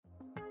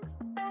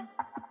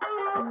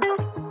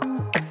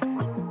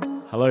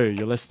Hello,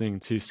 you're listening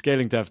to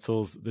Scaling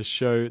DevTools, the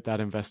show that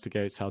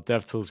investigates how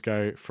DevTools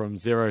go from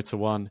 0 to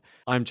 1.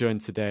 I'm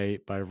joined today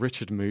by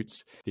Richard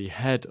Moot, the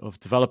head of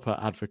developer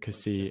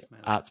advocacy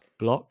at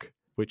Block,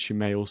 which you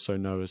may also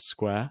know as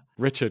Square.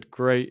 Richard,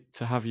 great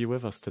to have you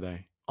with us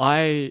today.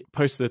 I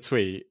posted a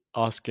tweet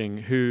asking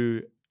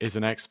who is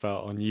an expert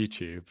on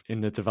YouTube in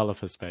the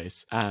developer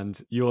space,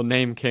 and your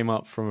name came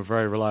up from a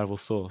very reliable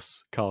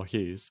source, Carl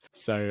Hughes.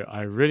 So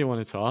I really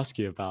wanted to ask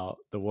you about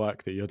the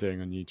work that you're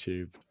doing on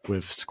YouTube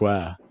with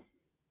Square.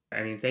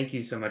 I mean, thank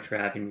you so much for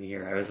having me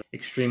here. I was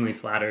extremely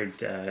flattered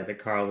that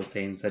Carl was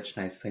saying such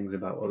nice things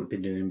about what we've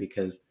been doing,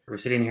 because we're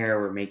sitting here,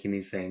 we're making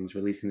these things,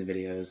 releasing the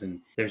videos,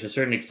 and there's a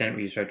certain extent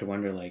where you start to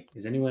wonder, like,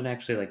 is anyone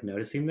actually like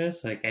noticing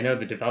this? Like, I know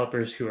the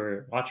developers who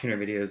are watching our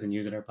videos and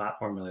using our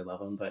platform really love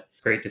them, but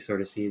it's great to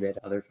sort of see that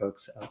other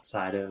folks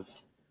outside of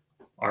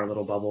our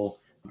little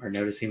bubble are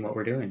noticing what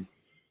we're doing.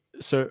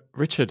 So,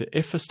 Richard,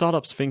 if a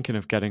startup's thinking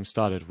of getting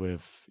started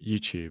with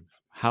YouTube,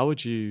 how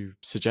would you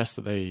suggest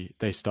that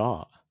they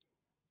start?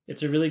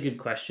 It's a really good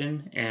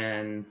question.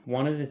 And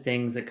one of the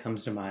things that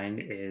comes to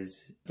mind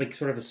is like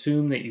sort of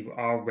assume that you've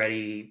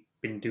already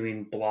been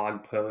doing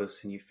blog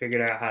posts and you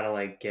figured out how to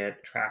like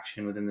get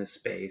traction within this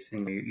space,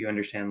 and you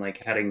understand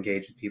like how to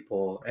engage with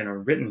people in a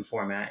written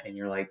format, and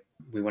you're like,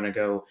 we want to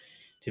go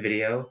to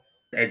video.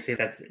 I'd say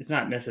it's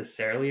not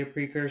necessarily a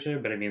precursor,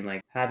 but I mean,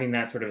 like having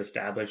that sort of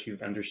established,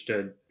 you've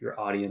understood your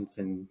audience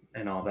and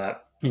all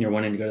that, and you're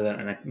wanting to go to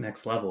that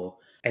next level.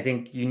 I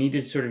think you need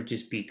to sort of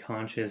just be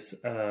conscious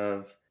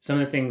of some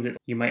of the things that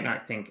you might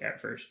not think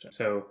at first.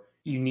 So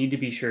you need to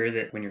be sure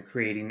that when you're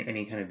creating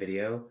any kind of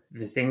video,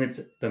 the thing that's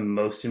the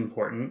most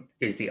important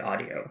is the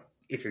audio.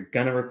 If you're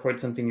going to record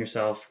something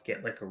yourself,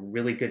 get like a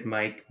really good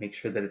mic, make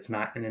sure that it's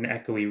not in an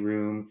echoey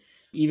room.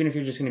 Even if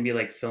you're just going to be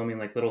like filming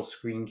like little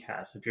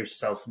screencasts of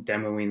yourself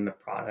demoing the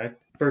product,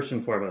 first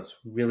and foremost,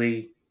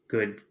 really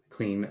good,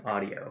 clean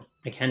audio.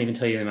 I can't even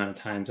tell you the amount of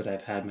times that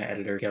I've had my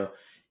editor go,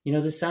 you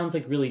know, this sounds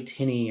like really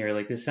tinny, or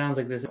like this sounds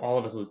like this. All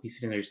of us would be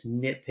sitting there just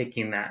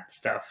nitpicking that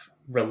stuff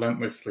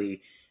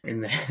relentlessly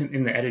in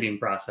the editing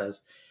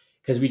process,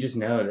 because we just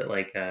know that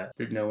like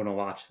that no one will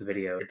watch the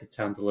video if it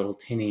sounds a little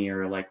tinny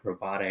or like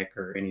robotic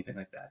or anything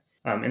like that.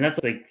 And that's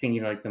like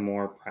thinking like the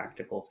more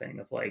practical thing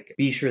of like,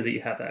 be sure that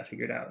you have that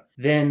figured out.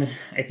 Then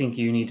I think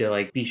you need to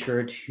like be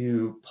sure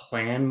to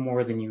plan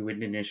more than you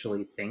would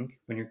initially think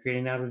when you're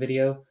creating out a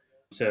video.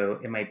 So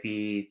it might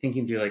be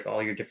thinking through like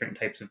all your different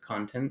types of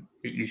content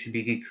that you should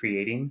be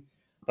creating.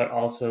 But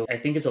also, I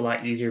think it's a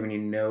lot easier when you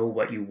know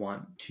what you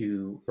want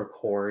to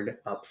record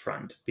up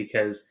front,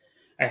 because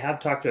I have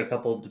talked to a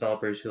couple of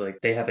developers who like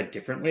they have a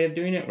different way of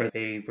doing it, where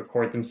they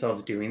record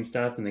themselves doing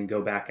stuff and then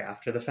go back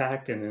after the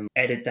fact and then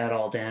edit that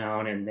all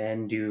down and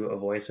then do a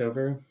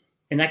voiceover.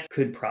 And that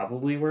could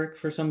probably work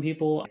for some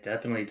people. It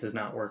definitely does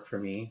not work for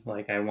me.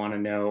 Like, I want to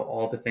know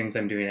all the things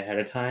I'm doing ahead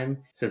of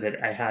time so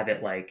that I have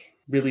it like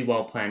really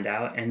well planned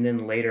out. And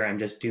then later I'm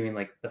just doing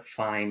like the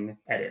fine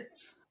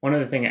edits. One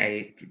other thing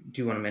I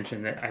do want to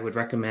mention that I would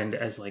recommend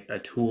as like a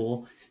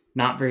tool,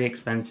 not very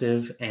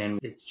expensive, and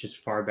it's just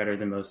far better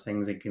than most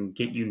things. It can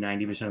get you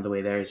 90% of the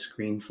way there, is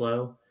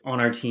ScreenFlow. On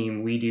our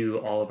team, we do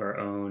all of our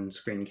own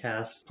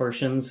screencast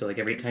portions. So like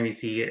every time you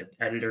see an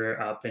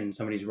editor up and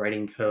somebody's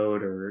writing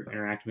code or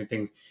interacting with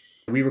things,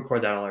 we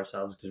record that all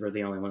ourselves, because we're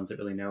the only ones that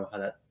really know how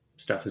that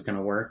stuff is going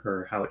to work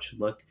or how it should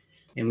look.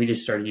 And we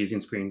just started using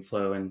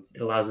ScreenFlow, and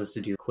it allows us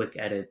to do quick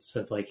edits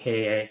of like,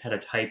 hey, I had a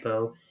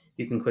typo.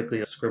 You can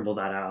quickly scribble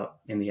that out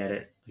in the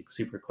edit, like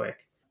super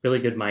quick. Really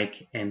good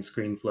mic and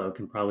ScreenFlow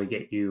can probably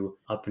get you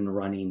up and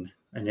running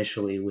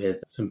initially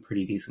with some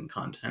pretty decent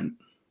content.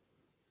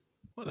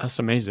 Well, that's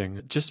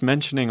amazing. Just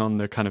mentioning on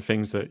the kind of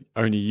things that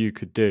only you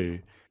could do,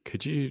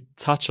 could you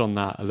touch on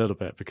that a little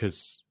bit?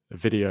 Because a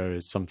video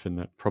is something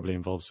that probably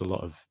involves a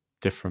lot of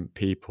different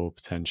people,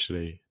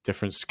 potentially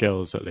different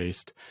skills at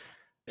least.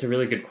 It's a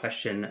really good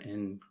question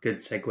and good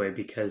segue,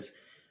 because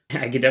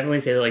I could definitely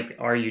say that like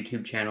our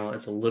YouTube channel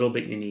is a little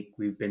bit unique.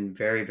 We've been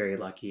very, very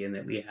lucky in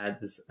that we had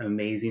this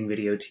amazing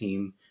video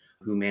team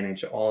who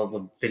managed all of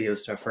the video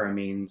stuff for our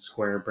main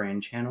Square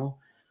brand channel.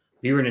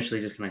 We were initially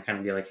just going to kind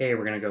of be like, hey,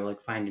 we're going to go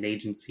like find an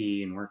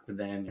agency and work with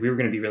them. We were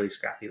going to be really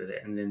scrappy with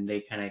it. And then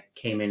they kind of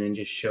came in and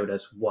just showed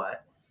us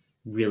what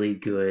really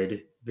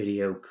good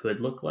video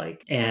could look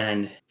like.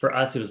 And for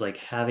us, it was like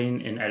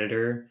having an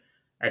editor.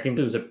 I think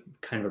there was a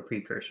kind of a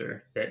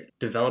precursor that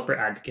developer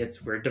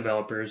advocates, we're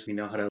developers. We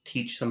know how to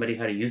teach somebody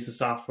how to use the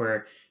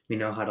software. We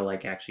know how to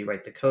like actually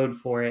write the code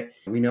for it.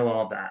 We know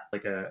all that,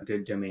 like a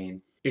good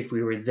domain. If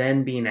we were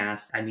then being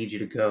asked, I need you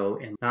to go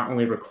and not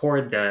only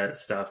record the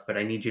stuff, but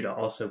I need you to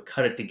also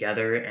cut it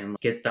together and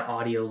get the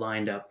audio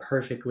lined up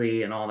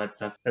perfectly and all that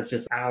stuff. That's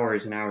just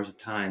hours and hours of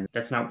time.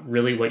 That's not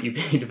really what you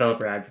pay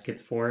developer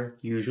advocates for.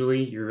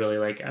 Usually you're really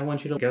like, I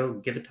want you to go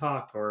give a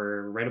talk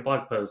or write a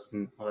blog post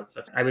and all that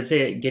stuff. I would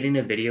say getting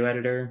a video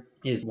editor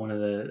is one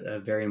of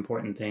the very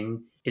important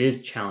thing. It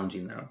is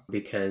challenging though,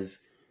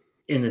 because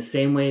in the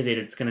same way that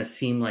it's going to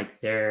seem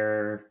like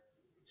they're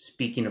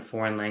speaking a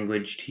foreign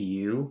language to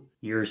you,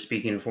 you're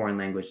speaking a foreign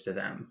language to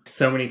them.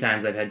 So many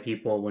times I've had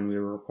people when we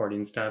were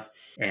recording stuff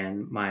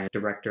and my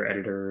director,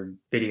 editor,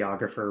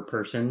 videographer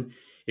person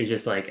is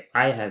just like,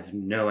 I have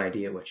no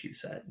idea what you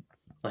said.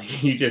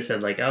 Like you just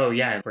said like, oh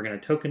yeah, we're going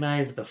to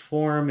tokenize the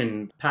form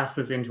and pass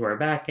this into our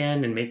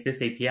backend and make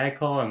this API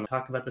call and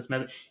talk about this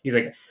method. He's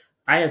like,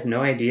 I have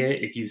no idea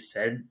if you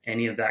said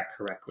any of that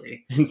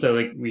correctly. And so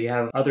like we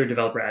have other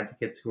developer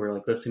advocates who are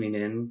like listening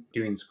in,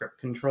 doing script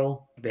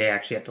control. They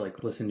actually have to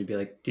like listen to be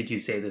like, did you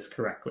say this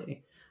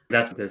correctly?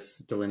 That's this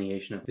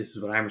delineation of this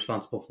is what I'm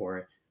responsible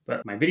for.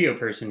 But my video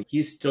person,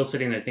 he's still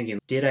sitting there thinking,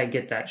 did I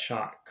get that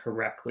shot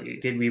correctly?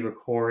 Did we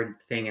record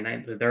the thing?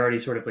 And they're already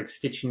sort of like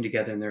stitching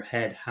together in their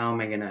head, how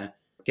am I going to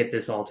get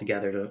this all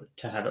together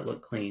to have it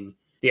look clean?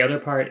 The other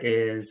part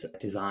is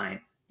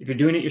design. If you're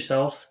doing it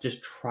yourself,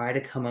 just try to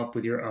come up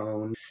with your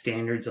own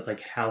standards of like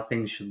how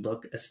things should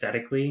look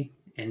aesthetically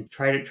and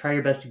try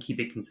your best to keep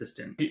it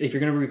consistent. If you're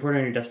going to record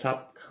on your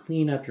desktop,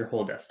 clean up your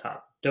whole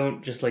desktop.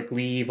 Don't just like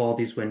leave all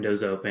these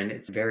windows open.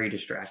 It's very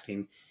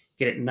distracting.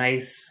 Get it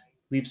nice.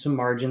 Leave some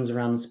margins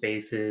around the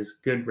spaces,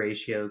 good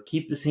ratio.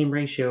 Keep the same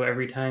ratio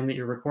every time that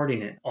you're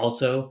recording it.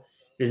 Also,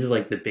 this is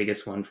like the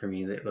biggest one for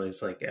me that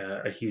was like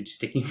a huge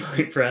sticking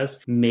point for us.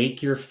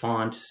 Make your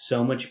font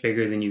so much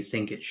bigger than you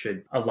think it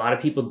should. A lot of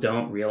people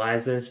don't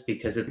realize this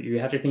because you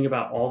have to think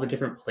about all the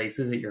different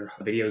places that your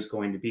video is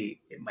going to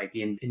be. It might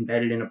be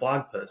embedded in a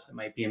blog post. It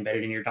might be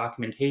embedded in your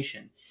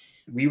documentation.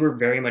 We were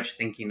very much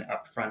thinking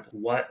upfront,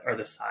 what are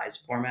the size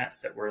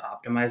formats that we're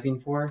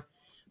optimizing for?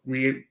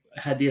 We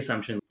had the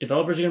assumption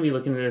developers are going to be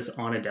looking at this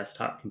on a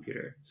desktop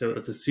computer. So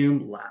let's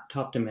assume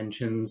laptop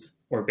dimensions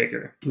or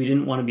bigger. We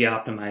didn't want to be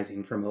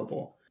optimizing for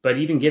mobile. But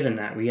even given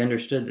that, we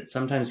understood that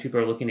sometimes people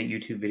are looking at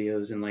YouTube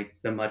videos in like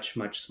the much,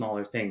 much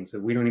smaller things. So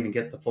we don't even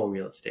get the full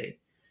real estate.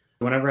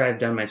 Whenever I've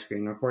done my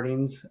screen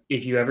recordings,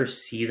 if you ever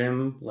see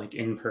them like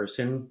in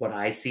person, what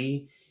I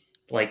see,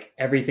 like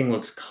everything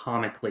looks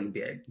comically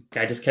big.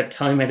 I just kept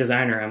telling my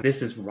designer,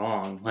 this is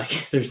wrong.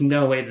 Like there's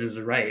no way this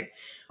is right.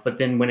 But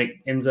then when it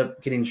ends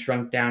up getting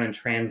shrunk down and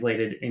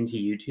translated into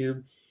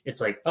YouTube, it's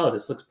like, oh,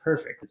 this looks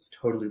perfect. It's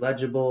totally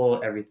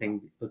legible.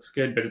 Everything looks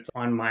good. But it's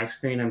on my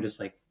screen. I'm just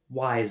like,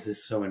 why is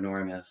this so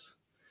enormous?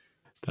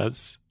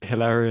 That's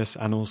hilarious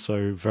and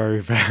also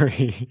very,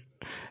 very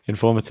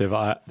informative.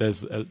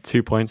 There's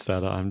 2 points there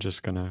that I'm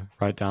just going to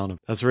write down.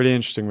 That's really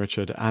interesting,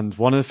 Richard. And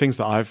one of the things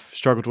that I've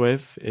struggled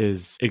with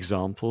is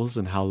examples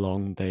and how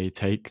long they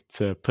take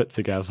to put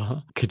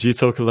together. Could you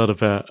talk a little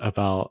bit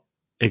about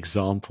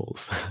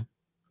examples?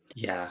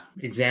 Yeah,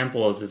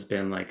 examples has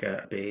been like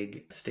a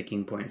big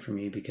sticking point for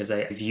me because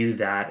I view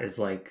that as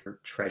like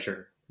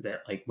treasure.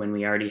 That like when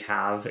we already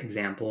have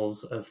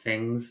examples of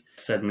things,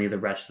 suddenly the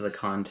rest of the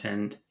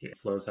content, it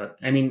flows out.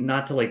 I mean,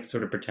 not to like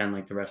sort of pretend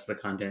like the rest of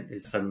the content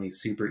is suddenly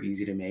super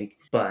easy to make,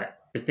 but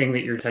the thing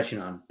that you're touching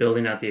on,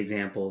 building out the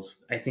examples,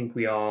 I think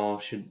we all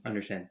should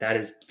understand that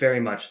is very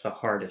much the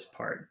hardest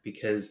part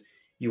because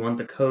you want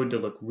the code to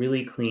look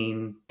really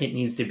clean. It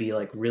needs to be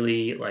like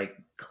really like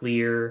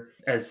clear,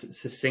 as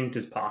succinct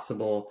as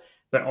possible.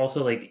 But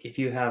also like if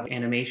you have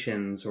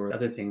animations or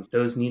other things,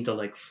 those need to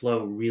like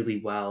flow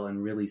really well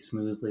and really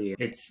smoothly.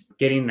 It's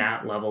getting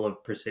that level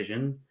of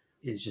precision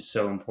is just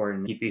so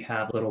important. If you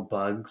have little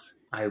bugs,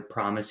 I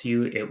promise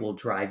you it will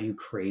drive you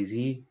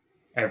crazy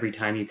every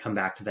time you come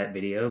back to that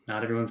video.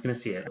 Not everyone's going to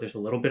see it. There's a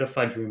little bit of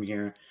fudge room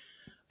here,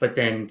 but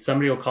then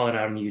somebody will call it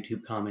out in a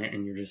YouTube comment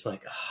and you're just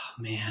like,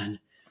 oh man,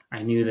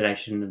 I knew that I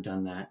shouldn't have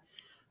done that.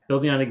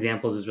 Building out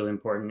examples is really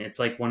important. It's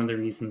like one of the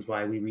reasons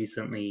why we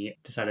recently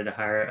decided to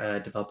hire a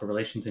developer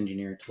relations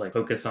engineer to like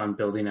focus on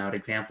building out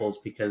examples,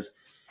 because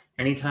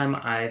anytime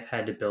I've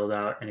had to build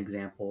out an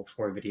example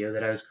for a video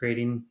that I was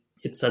creating,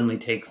 it suddenly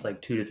takes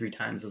like 2 to 3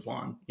 times as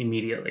long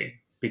immediately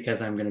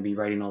because I'm going to be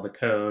writing all the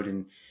code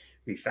and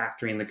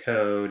refactoring the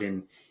code.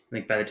 And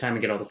like by the time I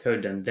get all the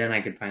code done, then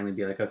I could finally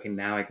be like, okay,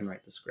 now I can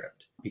write the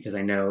script because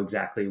I know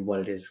exactly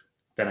what it is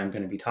that I'm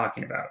going to be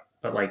talking about.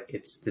 But like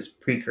it's this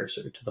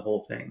precursor to the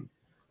whole thing.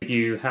 If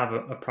you have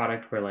a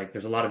product where like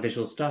there's a lot of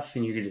visual stuff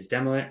and you could just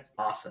demo it,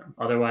 awesome.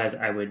 Otherwise,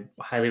 I would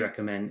highly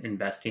recommend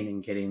investing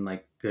in getting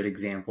like good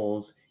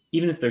examples,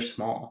 even if they're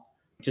small.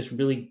 Just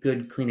really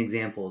good, clean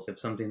examples of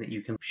something that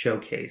you can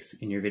showcase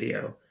in your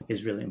video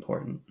is really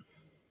important.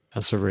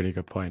 That's a really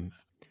good point.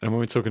 And when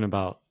we're talking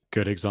about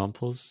good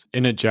examples,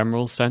 in a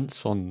general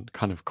sense on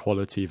kind of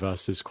quality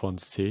versus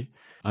quantity,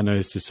 I know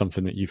this is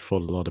something that you've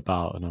thought a lot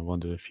about, and I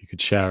wonder if you could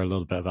share a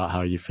little bit about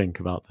how you think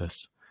about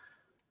this.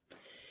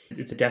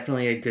 It's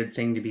definitely a good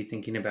thing to be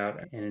thinking about.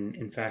 And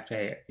in fact,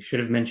 I should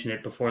have mentioned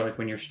it before, like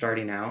when you're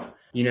starting out,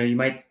 you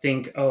might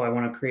think, oh, I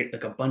want to create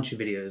like a bunch of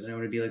videos and I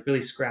want to be like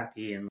really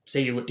scrappy. And say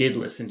you did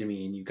listen to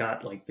me and you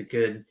got like the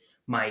good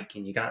mic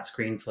and you got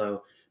ScreenFlow,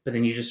 but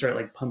then you just start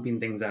like pumping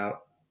things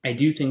out. I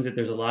do think that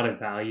there's a lot of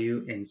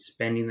value in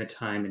spending the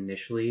time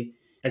initially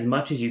as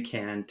much as you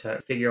can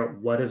to figure out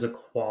what does a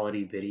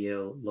quality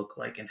video look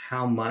like and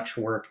how much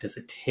work does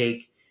it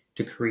take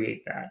to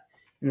create that.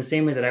 In the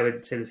same way that I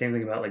would say the same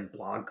thing about like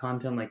blog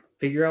content, like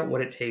figure out what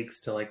it takes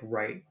to like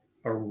write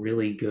a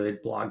really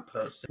good blog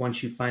post.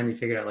 Once you finally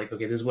figured out like,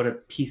 okay, this is what a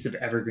piece of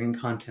evergreen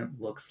content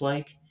looks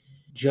like,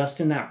 just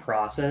in that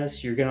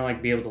process, you're going to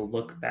like be able to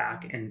look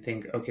back and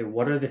think, okay,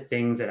 what are the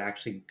things that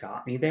actually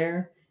got me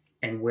there?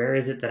 And where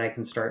is it that I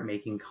can start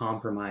making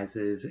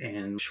compromises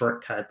and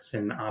shortcuts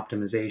and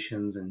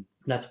optimizations? And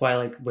that's why,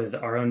 like with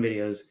our own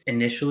videos,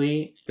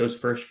 initially, those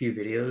first few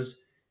videos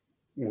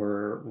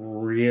were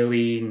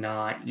really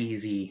not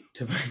easy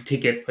to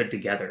get put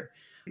together.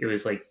 It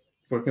was like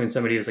working with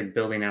somebody who's like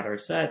building out our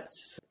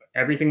sets.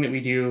 Everything that we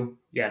do,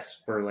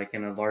 yes, we're like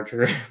in a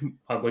larger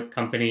public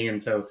company.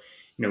 And so,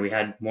 we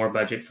had more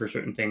budget for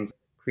certain things,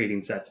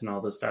 creating sets and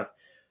all this stuff.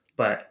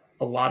 But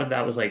a lot of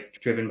that was like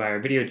driven by our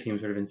video team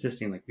sort of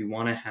insisting like we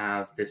want to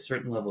have this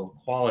certain level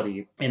of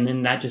quality. And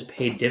then that just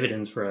paid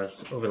dividends for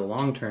us over the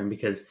long term,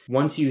 because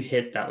once you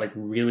hit that like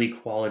really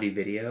quality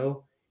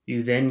video,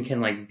 you then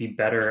can like be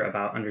better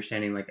about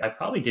understanding like I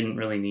probably didn't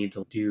really need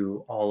to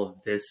do all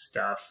of this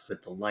stuff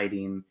with the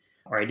lighting,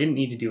 or I didn't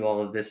need to do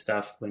all of this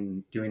stuff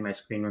when doing my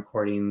screen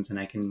recordings. And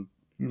I can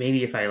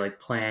maybe, if I like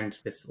planned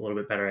this a little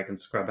bit better, I can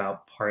scrub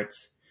out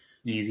parts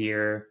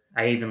easier.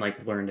 I even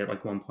like learned at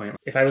like one point,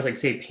 if I was like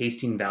say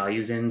pasting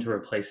values in to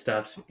replace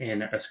stuff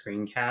in a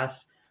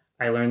screencast,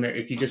 I learned that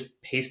if you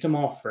just paste them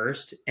all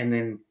first and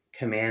then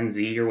Command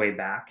Z your way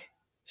back,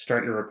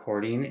 start your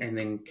recording, and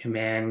then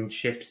Command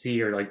Shift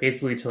C, or like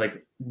basically to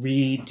like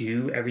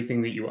redo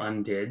everything that you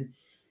undid,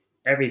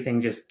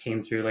 everything just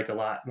came through like a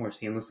lot more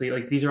seamlessly.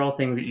 Like these are all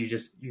things that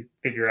you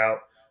figure out,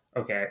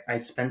 okay, I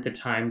spent the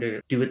time to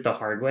do it the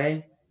hard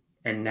way,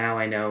 and now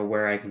I know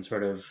where I can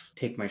sort of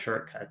take my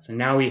shortcuts. And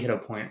now we hit a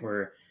point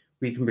where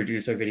we can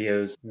produce our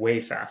videos way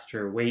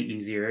faster, way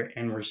easier,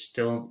 and we're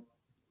still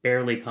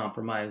barely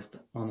compromised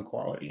on the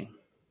quality.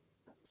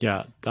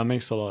 Yeah, that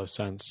makes a lot of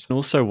sense. And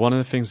also, one of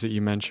the things that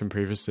you mentioned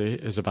previously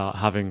is about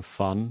having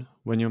fun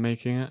when you're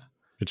making it,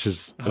 which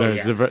is, I know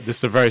this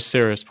is a very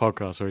serious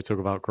podcast where we talk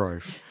about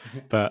growth,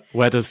 but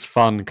where does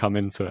fun come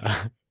into it?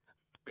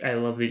 I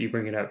love that you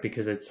bring it up,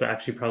 because it's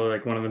actually probably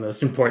like one of the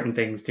most important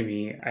things to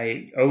me.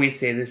 I always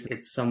say this,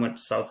 it's somewhat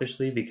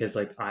selfishly, because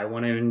like I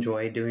want to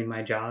enjoy doing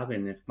my job.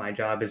 And if my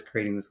job is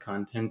creating this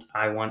content,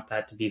 I want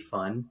that to be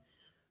fun.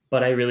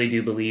 But I really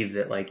do believe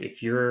that like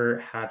if you're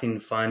having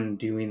fun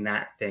doing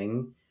that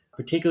thing,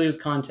 particularly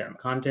with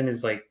content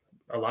is like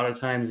a lot of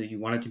times that you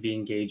want it to be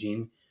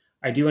engaging.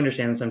 I do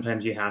understand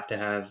sometimes you have to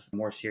have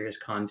more serious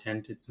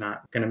content. It's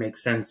not going to make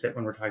sense that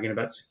when we're talking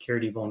about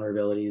security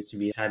vulnerabilities to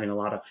be having a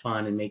lot of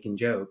fun and making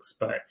jokes.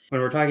 But when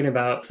we're talking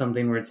about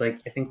something where it's like,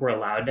 I think we're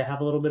allowed to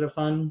have a little bit of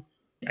fun,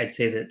 I'd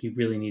say that you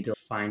really need to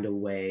find a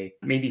way.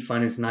 Maybe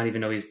fun is not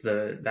even always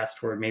the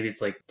best word. Maybe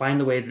it's like find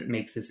the way that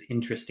makes this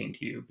interesting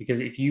to you. Because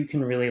if you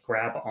can really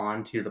grab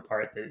onto the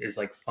part that is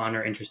like fun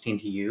or interesting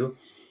to you,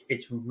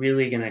 it's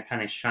really going to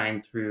kind of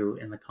shine through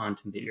in the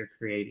content that you're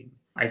creating.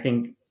 I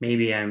think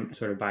maybe I'm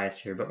sort of biased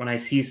here, but when I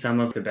see some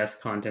of the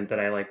best content that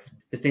I like,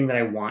 the thing that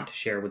I want to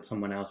share with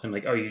someone else, I'm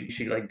like, oh, you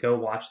should like go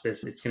watch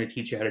this. It's going to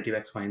teach you how to do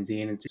X, Y, and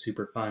Z, and it's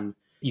super fun.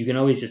 You can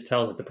always just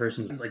tell that the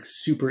person's like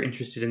super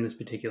interested in this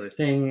particular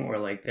thing, or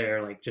like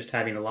they're like just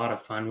having a lot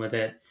of fun with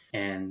it.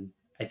 And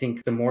I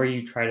think the more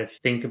you try to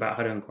think about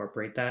how to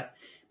incorporate that,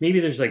 maybe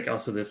there's like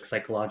also this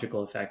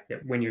psychological effect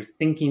that when you're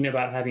thinking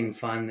about having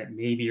fun, that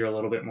maybe you're a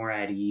little bit more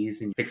at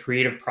ease and the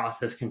creative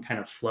process can kind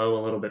of flow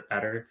a little bit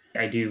better.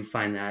 I do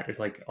find that is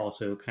like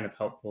also kind of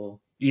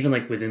helpful, even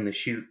like within the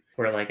shoot,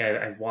 where like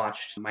I've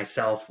watched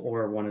myself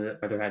or one of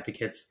the other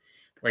advocates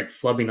like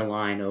flubbing a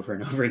line over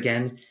and over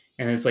again.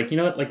 And it's like, you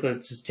know what, like,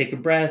 let's just take a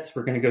breath.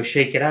 We're going to go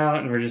shake it out.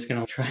 And we're just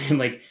going to try and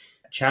like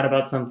chat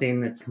about something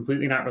that's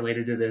completely not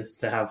related to this,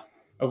 to have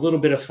a little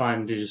bit of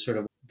fun, to just sort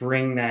of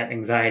bring that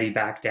anxiety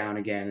back down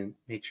again and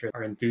make sure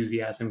our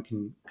enthusiasm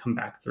can come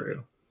back through.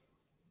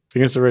 I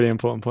think it's a really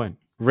important point.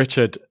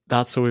 Richard,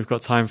 that's all we've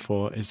got time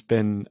for. It's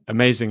been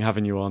amazing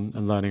having you on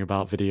and learning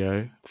about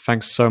video.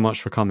 Thanks so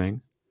much for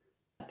coming.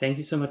 Thank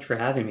you so much for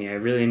having me. I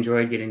really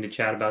enjoyed getting to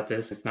chat about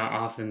this. It's not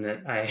often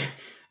that I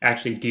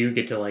actually do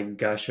get to like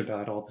gush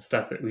about all the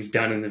stuff that we've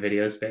done in the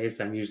video space.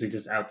 I'm usually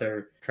just out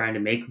there trying to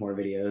make more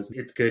videos.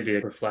 It's good to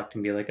reflect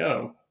and be like,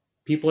 oh,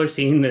 people are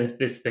seeing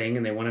this thing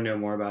and they want to know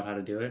more about how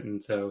to do it.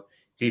 And so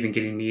it's even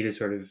getting me to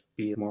sort of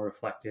be more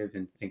reflective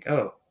and think,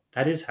 oh,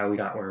 that is how we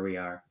got where we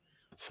are.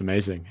 It's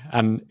amazing.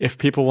 And if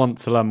people want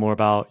to learn more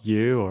about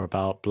you or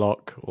about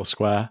Block or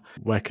Square,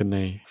 where can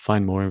they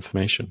find more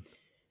information?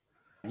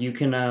 You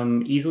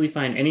can easily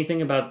find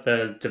anything about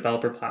the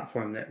developer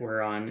platform that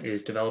we're on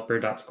is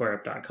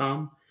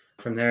developer.squareup.com.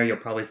 From there, you'll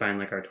probably find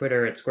like our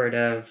Twitter at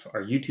SquareDev,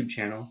 our YouTube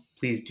channel.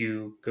 Please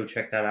do go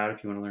check that out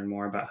if you want to learn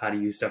more about how to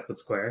use stuff with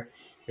Square.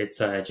 It's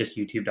just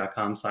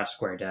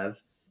youtube.com/SquareDev.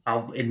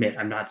 I'll admit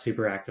I'm not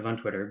super active on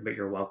Twitter, but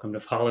you're welcome to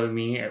follow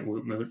me at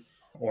Richard Moot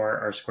or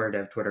our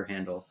SquareDev Twitter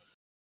handle.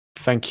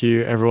 Thank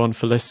you everyone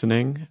for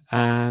listening,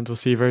 and we'll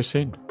see you very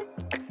soon.